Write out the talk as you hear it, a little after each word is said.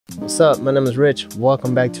What's up, my name is Rich.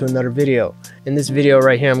 Welcome back to another video. In this video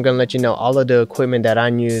right here, I'm gonna let you know all of the equipment that I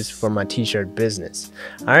use for my t-shirt business.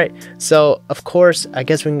 Alright, so of course, I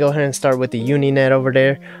guess we can go ahead and start with the Uninet over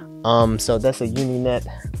there. So that's a Uninet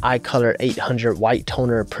iColor 800 white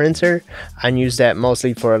toner printer. I use that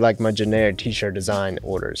mostly for like my generic t-shirt design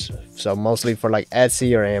orders. So mostly for like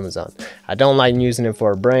Etsy or Amazon. I don't like using it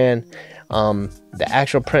for a brand. The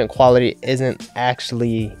actual print quality isn't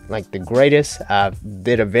actually like the greatest. I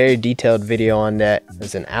did a very detailed video on that.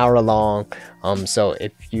 It's an hour long. So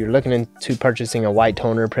if you're looking into purchasing a white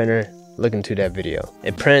toner printer, look into that video.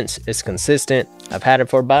 It prints, it's consistent. I've had it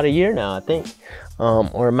for about a year now, I think.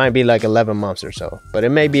 Or it might be like 11 months or so, but it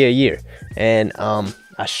may be a year. And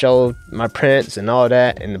I showed my prints and all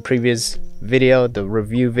that in the previous video, the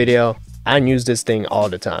review video. I use this thing all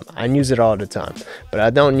the time. I use it all the time, but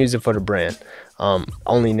I don't use it for the brand.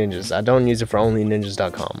 Only Ninjas. I don't use it for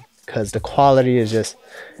onlyninjas.com because the quality is just,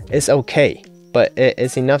 it's okay, but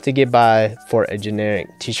it's enough to get by for a generic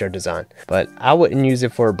t-shirt design. But I wouldn't use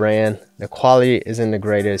it for a brand. The quality isn't the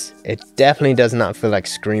greatest. It definitely does not feel like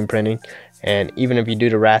screen printing. And even if you do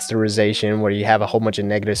the rasterization where you have a whole bunch of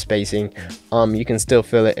negative spacing, you can still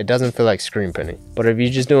feel it. It doesn't feel like screen printing. But if you're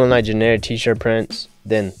just doing like generic t-shirt prints,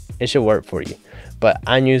 then it should work for you. But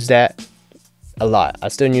I use that a lot. I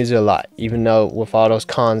still use it a lot, even though with all those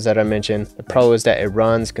cons that I mentioned. The pro is that it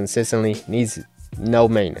runs consistently, needs no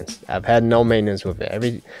maintenance. I've had no maintenance with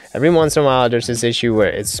it. Every once in a while there's this issue where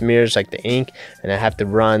it smears like the ink, and I have to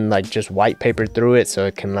run like just white paper through it so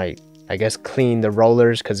it can like, I guess, clean the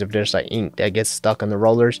rollers, because if there's like ink that gets stuck on the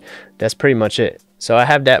rollers, that's pretty much it. So I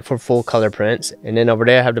have that for full color prints. And then over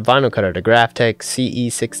there I have the vinyl cutter, the Graphtec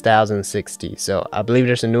CE6060. So I believe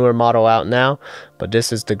there's a newer model out now, but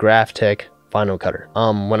this is the Graphtec vinyl cutter.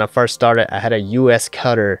 When I first started, I had a US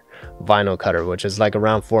cutter vinyl cutter, which is like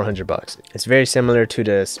around 400 bucks. It's very similar to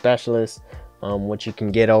the Specialist, which you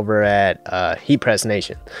can get over at Heat Press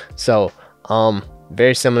Nation. So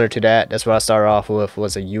very similar to that. That's what I started off with,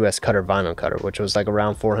 was a US cutter vinyl cutter, which was like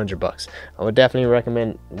around 400 bucks. I would definitely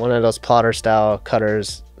recommend one of those plotter style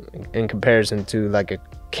cutters in comparison to like a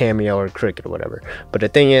Cameo or Cricut or whatever. But the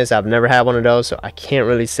thing is, I've never had one of those, so I can't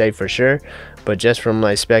really say for sure. But just from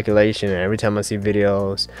my speculation, and every time I see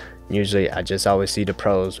videos, usually I just always see the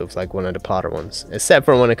pros with like one of the plotter ones, except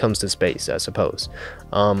for when it comes to space, I suppose,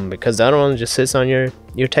 because the other one just sits on your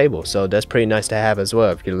table, so that's pretty nice to have as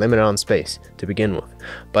well if you're limited on space to begin with.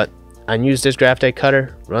 But I use this Graphtec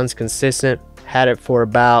cutter, runs consistent, had it for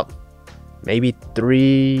about maybe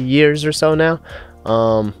 3 years or so now,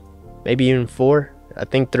 maybe even 4, I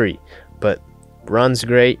think 3, but runs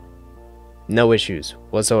great. No issues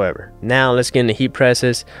whatsoever. Now let's get into heat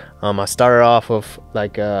presses. I started off with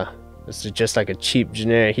like this is just like a cheap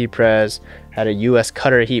generic heat press. Had a US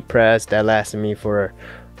cutter heat press that lasted me for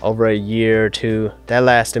over a year or two. That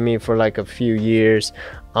lasted me for like a few years.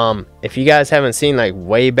 If you guys haven't seen like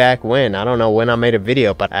way back when, I don't know when I made a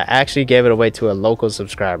video, but I actually gave it away to a local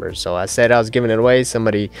subscriber. So I said I was giving it away.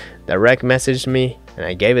 Somebody direct messaged me and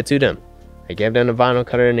I gave it to them. I gave them the vinyl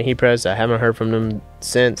cutter and the heat press. I haven't heard from them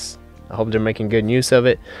since. I hope they're making good use of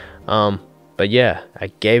it. But yeah, I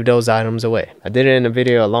gave those items away. I did it in a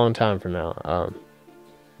video a long time from now.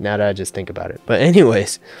 Now that I just think about it. But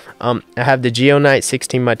anyways, I have the Geonite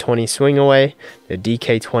 16x20 swing away, the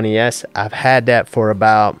DK20S. I've had that for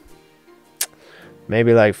about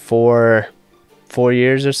maybe like four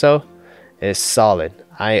years or so. It's solid.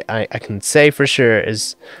 I can say for sure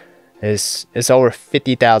it's over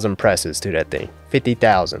 50,000 presses to that thing.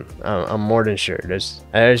 50,000. I'm more than sure. There's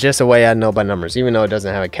just a way I know by numbers, even though it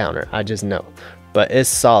doesn't have a counter. I just know. But it's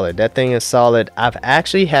solid. That thing is solid. I've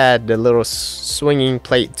actually had the little swinging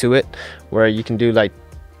plate to it where you can do like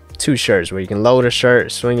 2 shirts, where you can load a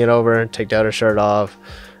shirt, swing it over, take the other shirt off,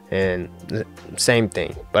 and same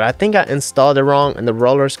thing. But I think I installed it wrong and the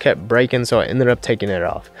rollers kept breaking, so I ended up taking it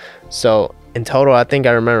off. So in total, I think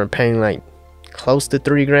I remember paying like close to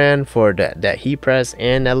 3 grand for that heat press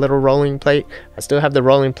and that little rolling plate. I still have the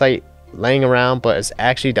rolling plate laying around, but it's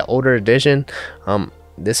actually the older edition.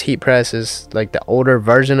 This heat press is like the older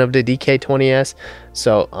version of the DK20S.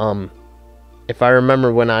 So if I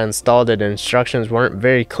remember when I installed it, the instructions weren't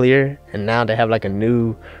very clear, and now they have like a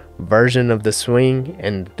new version of the swing,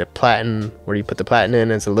 and the platen, where you put the platen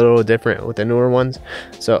in, is a little different with the newer ones.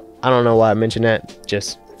 So I don't know why I mentioned that.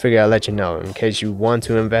 Just figure I'll let you know in case you want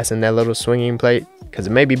to invest in that little swinging plate, because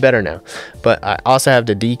it may be better now. But I also have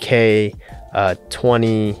the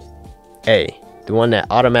DK20A, the one that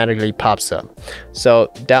automatically pops up.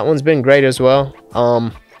 So that one's been great as well.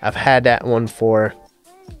 I've had that one for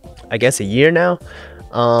I guess a year now.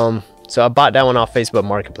 So I bought that one off Facebook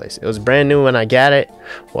Marketplace. It was brand new when I got it.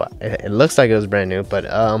 Well, it looks like it was brand new, but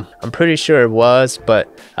I'm pretty sure it was.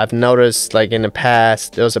 But I've noticed, like, in the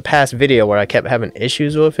past, there was a past video where I kept having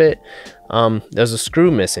issues with it. There's a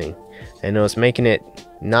screw missing, and it was making it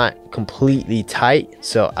not completely tight.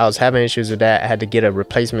 So I was having issues with that. I had to get a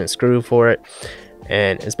replacement screw for it,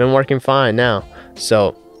 and it's been working fine now.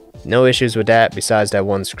 So no issues with that besides that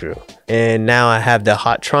one screw. And now I have the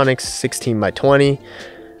Hotronix 16x20.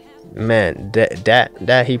 Man,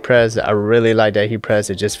 that heat press, I really like that heat press.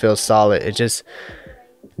 It just feels solid. It just,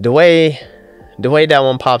 the way that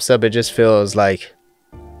one pops up, it just feels like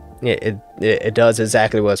it does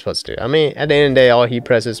exactly what it's supposed to do. I mean, at the end of the day, all heat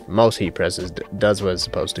presses, most heat presses does what it's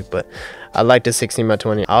supposed to. But I like the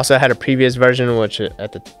 16x20. I also had a previous version, which I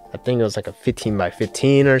think it was like a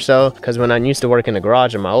 15x15 or so. Because when I used to work in the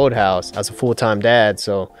garage in my old house, I was a full-time dad.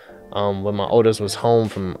 So when my oldest was home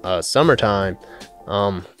from summertime,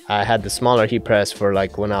 I had the smaller heat press for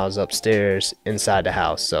like when I was upstairs inside the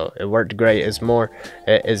house. So it worked great. It's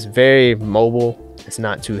very mobile. It's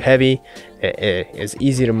not too heavy. It's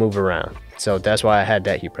easy to move around. So that's why I had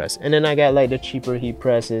that heat press. And then I got like the cheaper heat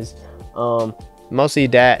presses. Mostly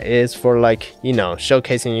that is for, like, you know,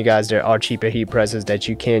 showcasing you guys there are cheaper heat presses that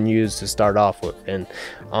you can use to start off with. And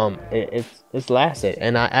it's lasted,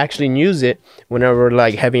 and I actually use it whenever we're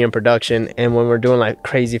like heavy in production and when we're doing like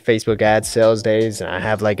crazy Facebook ad sales days, and I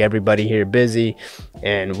have like everybody here busy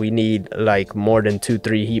and we need like more than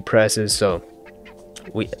 2-3 heat presses. So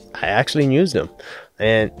I actually use them,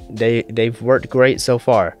 and they've worked great so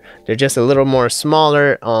far. They're just a little more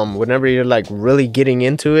smaller whenever you're like really getting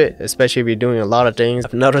into it, especially if you're doing a lot of things.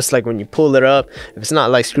 I've noticed, like, when you pull it up, if it's not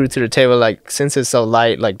like screwed to the table, like, since it's so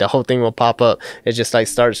light, like the whole thing will pop up. It just like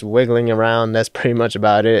starts wiggling around. That's pretty much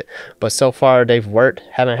about it. But so far they've worked.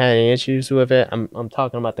 Haven't had any issues with it. I'm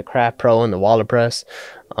talking about the Craft Pro and the WalaPress.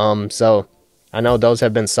 So I know those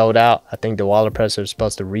have been sold out. I think the WalaPress are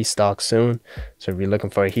supposed to restock soon. So if you're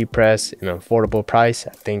looking for a heat press in an affordable price,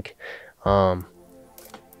 I think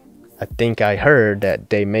I heard that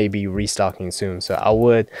they may be restocking soon. So I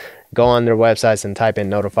would go on their websites and type in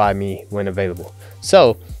notify me when available.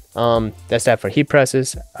 So that's that for heat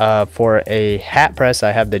presses. For a hat press,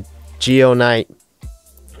 I have the Geonite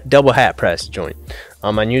double hat press joint.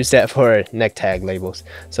 I use that for neck tag labels.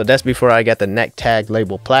 So that's before I got the neck tag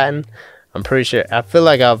label platen. I'm pretty sure, I feel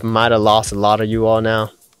like I might have lost a lot of you all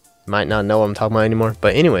now. Might not know what I'm talking about anymore.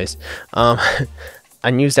 But anyways, I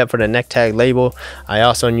used that for the neck tag label. I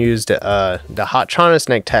also used the Hotronix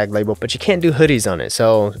neck tag label, but you can't do hoodies on it.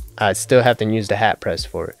 So I still have to use the hat press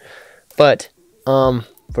for it. But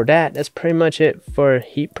for that's pretty much it for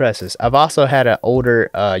heat presses. I've also had an older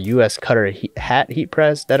US Cutter hat heat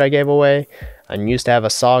press that I gave away. I used to have a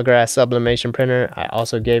Sawgrass sublimation printer. I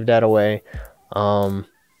also gave that away.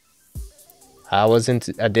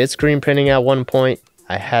 I did screen printing at one point.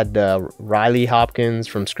 I had the Riley Hopkins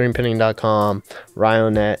from screenprinting.com,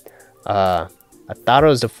 Ryonet. I thought it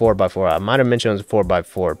was the 4x4. I might have mentioned it was a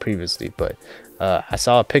 4x4 previously, but I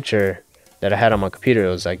saw a picture that I had on my computer. It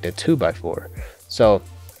was like the 2x4. So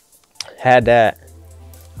had that.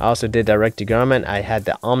 I also did direct to garment. I had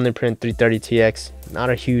the Omniprint 330TX. Not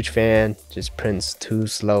a huge fan. Just prints too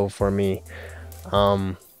slow for me.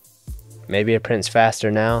 Maybe it prints faster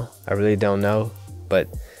now. I really don't know. But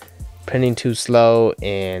printing too slow,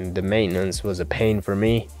 and the maintenance was a pain for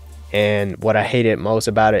me. And what I hated most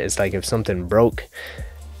about it is, like, if something broke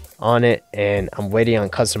on it and I'm waiting on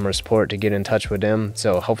customer support to get in touch with them.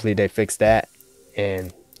 So hopefully they fix that.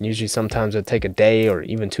 And usually sometimes it'll take a day or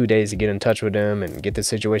even 2 days to get in touch with them and get the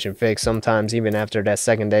situation fixed. Sometimes even after that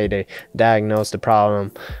second day, they diagnose the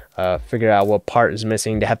problem, figure out what part is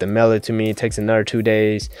missing. They have to mail it to me. It takes another 2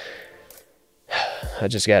 days. I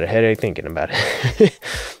just got a headache thinking about it.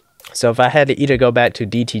 So if I had to either go back to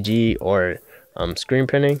DTG or screen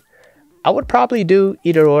printing, I would probably do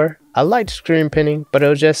either or. I liked screen printing, but it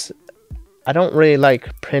was just, I don't really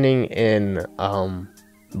like printing in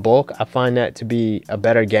bulk. I find that to be a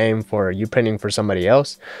better game for you printing for somebody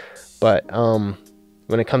else. But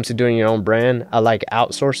when it comes to doing your own brand, I like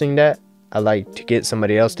outsourcing that. I like to get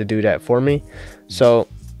somebody else to do that for me. So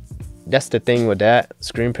that's the thing with that,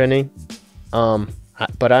 screen printing.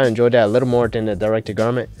 But I enjoyed that a little more than the direct to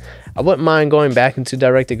garment. I wouldn't mind going back into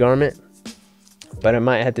direct to garment, but it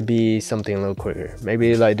might have to be something a little quicker.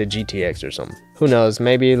 Maybe like the GTX or something. Who knows?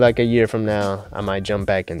 Maybe like a year from now, I might jump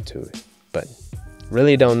back into it. But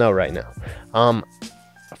really don't know right now.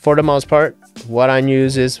 For the most part, what I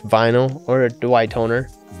use is vinyl or the white toner.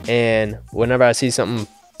 And whenever I see something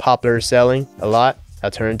popular selling a lot, I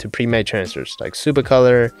turn to pre-made transfers like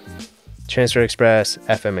SupaColor, Transfer Express,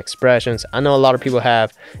 FM Expressions. I know a lot of people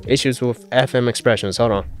have issues with FM Expressions.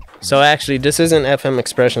 Hold on. So actually, this isn't FM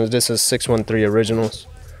Expressions. This is 613 Originals.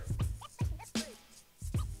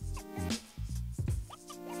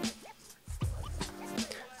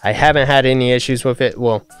 I haven't had any issues with it.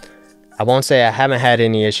 Well, I won't say I haven't had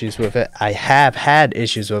any issues with it. I have had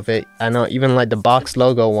issues with it. I know even like the box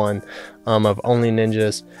logo one of Only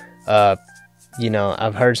Ninjas, you know,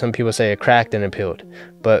 I've heard some people say it cracked and it peeled.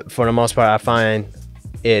 But for the most part, I find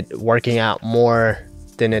it working out more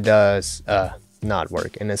than it does not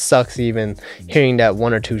work. And it sucks even hearing that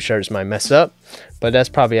 1 or 2 shirts might mess up. But that's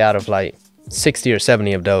probably out of like 60 or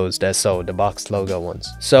 70 of those that sold, the box logo ones.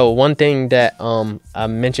 So one thing that I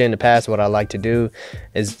mentioned in the past, what I like to do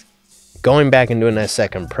is going back and doing that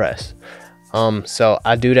second press. So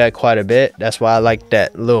I do that quite a bit. That's why I like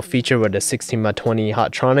that little feature with the 16x20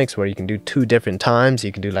 Hottronics, where you can do 2 different times.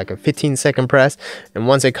 You can do like a 15-second press, and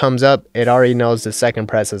once it comes up, it already knows the second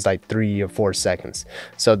press is like 3 or 4 seconds.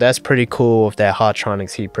 So that's pretty cool with that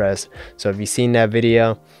Hottronics heat press. So if you've seen that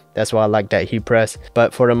video, that's why I like that heat press.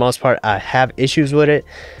 But for the most part, I have issues with it,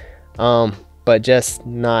 but just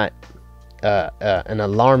not an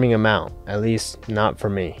alarming amount, at least not for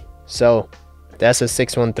me. So that's a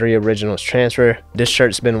 613 Originals transfer. This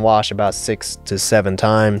shirt's been washed about 6 to 7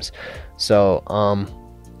 times. So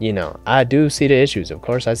you know, I do see the issues. Of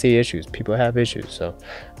course I see issues. People have issues. So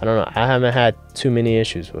I don't know, I haven't had too many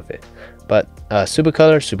issues with it. But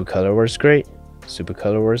SupaColor works great.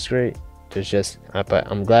 SupaColor works great. There's just, but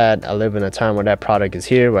I'm glad I live in a time where that product is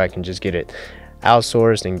here, where I can just get it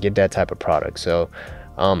outsourced and get that type of product. So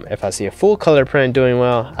if I see a full color print doing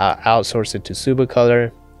well, I'll outsource it to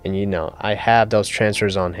SupaColor. And you know, I have those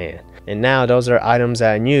transfers on hand. And now those are items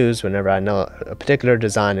that I use whenever I know a particular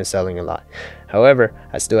design is selling a lot. However,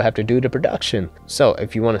 I still have to do the production. So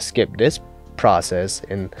if you want to skip this process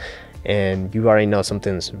and you already know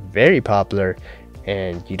something's very popular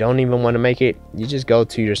and you don't even want to make it, you just go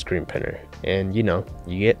to your screen printer and you know,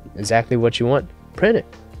 you get exactly what you want, print it.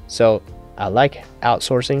 So I like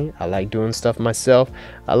outsourcing. I like doing stuff myself.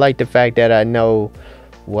 I like the fact that I know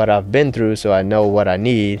what I've been through, so I know what I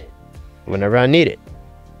need whenever I need it.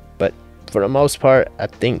 But for the most part, I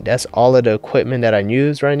think that's all of the equipment that I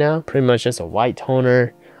use right now. Pretty much just a white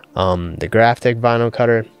toner, the Graphtec vinyl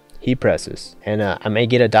cutter, heat presses, and I may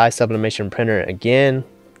get a dye sublimation printer again,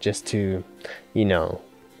 just to, you know,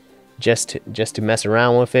 just to mess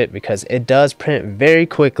around with it, because it does print very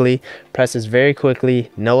quickly, presses very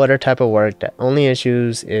quickly, no other type of work. The only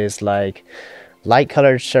issues is like light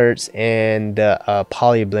colored shirts and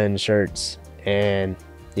poly blend shirts, and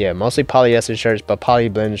yeah, mostly polyester shirts, but poly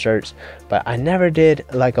blend shirts. But I never did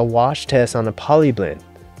like a wash test on a poly blend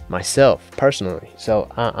myself personally, so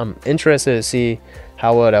I'm interested to see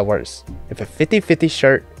how well that works. If a 50-50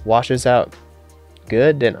 shirt washes out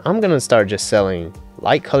good, then I'm gonna start just selling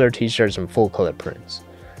light color t-shirts and full color prints.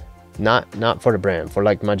 Not for the brand, for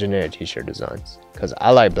like my generic t-shirt designs, because I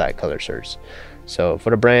like black color shirts. So for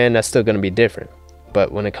the brand, that's still going to be different.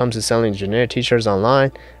 But when it comes to selling generic t-shirts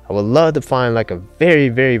online, I would love to find like a very,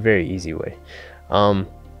 very, very easy way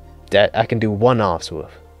that I can do one-offs with.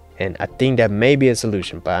 And I think that may be a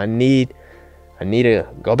solution, but I need to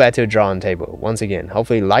go back to the drawing table once again.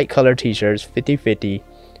 Hopefully light color t-shirts, 50-50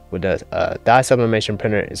 with a dye sublimation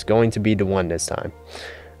printer is going to be the one this time.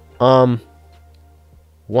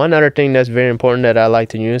 One other thing that's very important that I like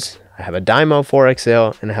to use, I have a Dymo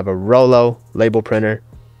 4XL and I have a Rollo label printer.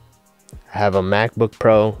 I have a MacBook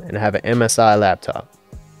Pro and I have an MSI laptop.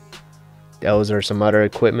 Those are some other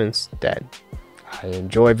equipments that I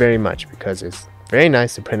enjoy very much because it's very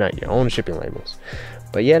nice to print out your own shipping labels.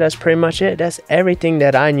 But yeah, that's pretty much it. That's everything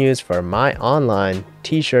that I use for my online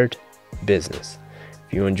t-shirt business.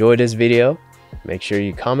 If you enjoyed this video, make sure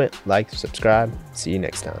you comment, like, subscribe. See you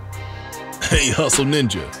next time. Hey Hustle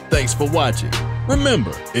Ninja, thanks for watching.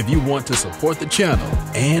 Remember, if you want to support the channel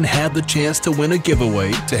and have the chance to win a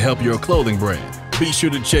giveaway to help your clothing brand, be sure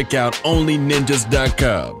to check out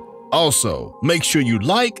onlyninjas.com. Also, make sure you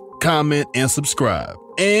like, comment, and subscribe,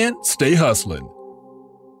 and stay hustling.